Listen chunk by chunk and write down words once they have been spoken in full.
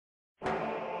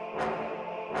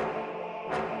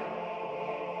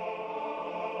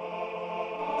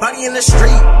Body in the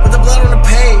street, with the blood on the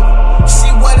pave. She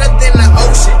wetter than the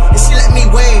ocean, and she let me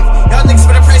wave. Y'all niggas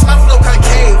better praise my flow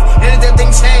concave. And if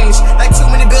everything changed, like too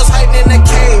many bills hiding in the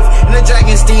cave. In the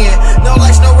dragon's den, no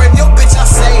lights, no rave, yo bitch I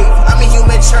save. I'm in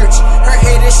human church, her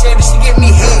head is shaved and she give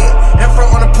me head. In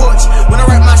front on the porch, when I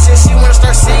write my shit, she wanna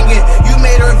start singing. You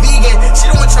made her vegan, she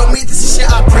don't want your meat, this is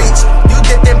shit I preach. You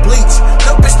dip then bleach,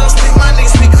 no bitch don't sleep, my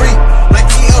niggas be creep.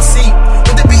 Like TLC,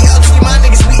 with the BLT, my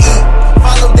niggas we eat.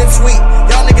 Follow them sweet,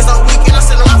 y'all niggas all weak and I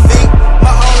sit on my feet.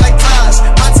 My home like Taj,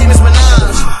 my team is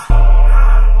Minaj.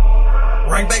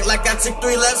 Rank back like I took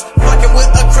 3 lefts, fucking with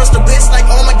a crystal bitch like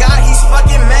oh my god, he's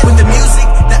fucking mad. With the music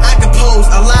that I compose,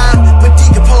 alive but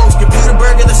decompose. Computer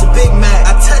burger, that's a Big Mac.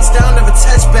 I touch down, never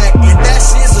touch back, and that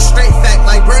shit is a straight fact.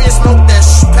 Like burn and smoke that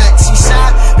pack. She shy,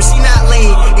 but she not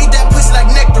lean. Eat that pussy like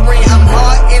nectarine. I'm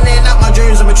hard in and out my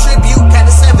dreams. I'm a tribute, cat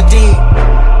to 17.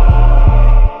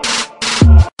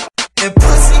 And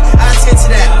pussy, I attend to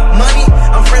that. Money,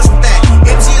 I'm friends with that.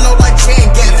 MG low like chain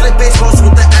gap. Flip baseballs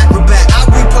with the acrobat. I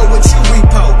repo what you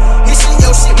repo. His shit,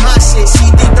 your shit, my shit. She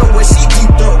deep throw what she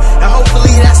deep throw. And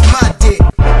hopefully that's my dick.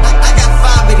 I got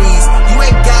 5 of these. You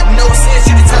ain't got no sense.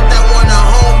 You the type that want a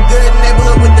home good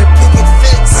neighborhood with the picket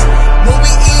fence. When we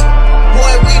eat,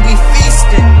 boy, we be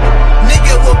feasting.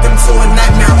 Nigga, welcome to a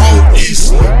nightmare on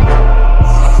Eastland.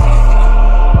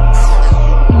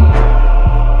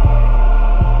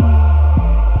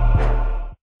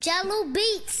 Jello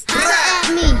Beats, holla at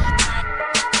me.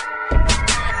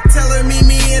 Tell her meet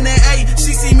me in the A.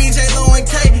 She see me J-Lo and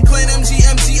K. Clan MG,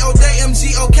 MG, O-Day,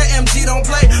 MG, OK, MG don't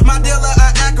play. My dealer a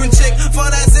Akron chick, for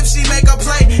as if she make a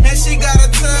play. And she got a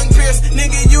tongue pierced,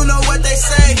 nigga you know what they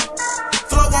say.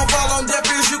 Flow won't fall on deaf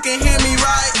ears, you can hear me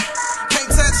right. Can't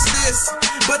touch this,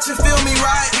 but you feel me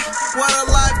right. What a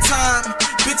lifetime,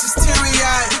 bitches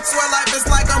teary-eyed. Swear life is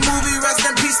like a movie, rest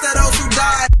in peace to those who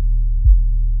died.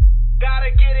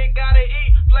 Gotta get it, gotta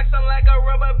eat. Flexing like a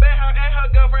rubber band, her and her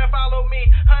girlfriend follow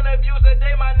me. 100 views a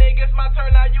day, my nigga. It's my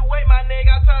turn, now you wait, my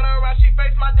nigga. I turn her around, she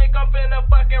face my dick, I'm finna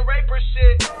fucking rape her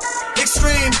shit.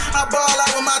 Extreme, I ball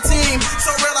out with my team. So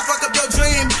real, I fuck up your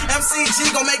dream.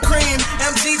 MCG gon' make cream.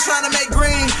 MG tryna make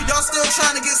green. Y'all still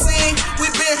tryna get seen. We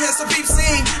been here, so peep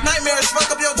seen. Nightmares, fuck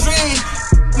up your dream.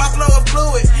 My flow of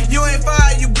fluid, you ain't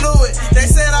fire, you blew it. They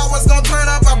said I was gon' turn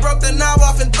up, I broke the knob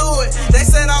off and threw it. They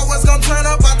said I was gon' turn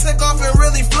up, I took off and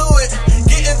really flew it.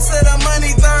 Getting to the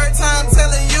money, 3rd time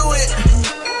telling you it.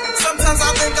 Sometimes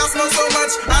I think I smoke so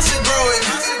much, I should grow it.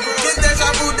 Get deja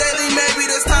vu daily,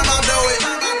 maybe this time I'll do it.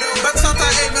 But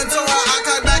sometimes even to her, I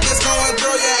cut back, it's going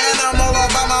through you. And I'm all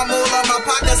about my moolah, my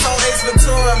pockets on Ace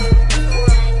Ventura.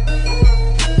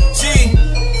 G.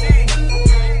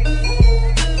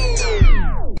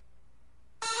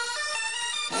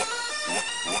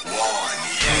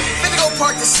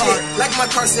 Park the shit, like my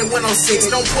car said 106.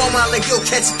 Don't pull my leg, you'll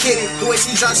catch a kick. The way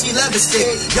she drops, she love the stick.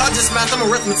 Y'all just math, I'm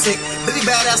arithmetic. Billy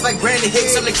badass like Brandon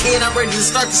Hicks. I'm the kid, I'm ready to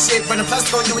start the shit. Run a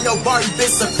plastic on you in your bar, you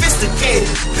bitch sophisticated.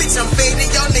 Bitch, I'm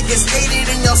faded, y'all niggas hated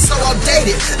and y'all so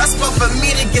outdated. That's but for me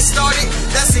to get started,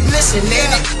 that's ignition,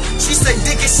 ain't it? She say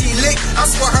dick and she lick, I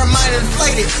swear her mind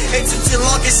inflated. It took too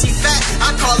long and she fat,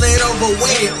 I call it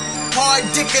overweighted. Hard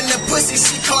dick in the pussy,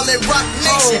 she call it Rock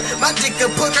Nation. My dick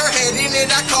could put her head in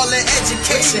it, I call it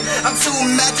education. I'm too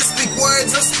mad to speak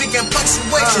words, I'm speaking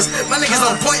punctuations. My niggas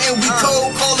on point and we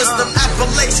cold, call us them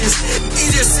appellations.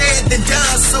 Easier said than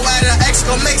done, so add an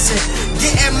exclamation.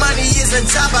 Getting money is a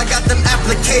job, I got them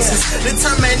applications.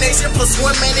 Determination plus 1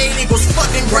 man 8 equals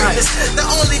fucking greatness. The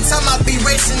only time I be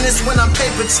racing is when I'm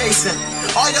paper chasing.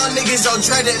 All y'all niggas, y'all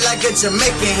dread it like a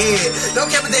Jamaican head. Don't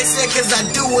care what they say, cause I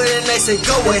do it and they say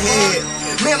go ahead.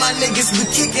 Me and my niggas, we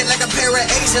kick it like a pair of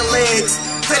Asian legs.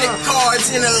 Credit cards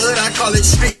in the hood, I call it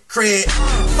street cred.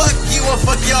 Fuck you and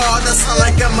fuck y'all, that sound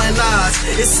like a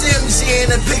menage. It's MG in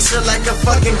the picture like a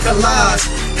fucking collage.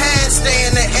 Hands stay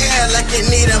in the air like it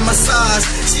need a massage.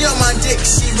 She on my dick,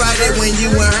 she ride it when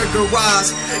you in her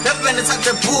garage. Never been the type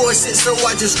to bullshit, so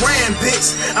I just ran,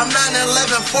 bitch. I'm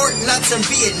 9/11 Fort Knox in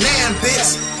Vietnam,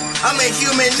 bitch. I'm a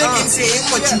human nigga, team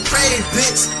what you crave,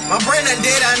 bitch. My brain done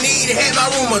dead, I need, had my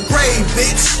room a grave,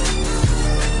 bitch.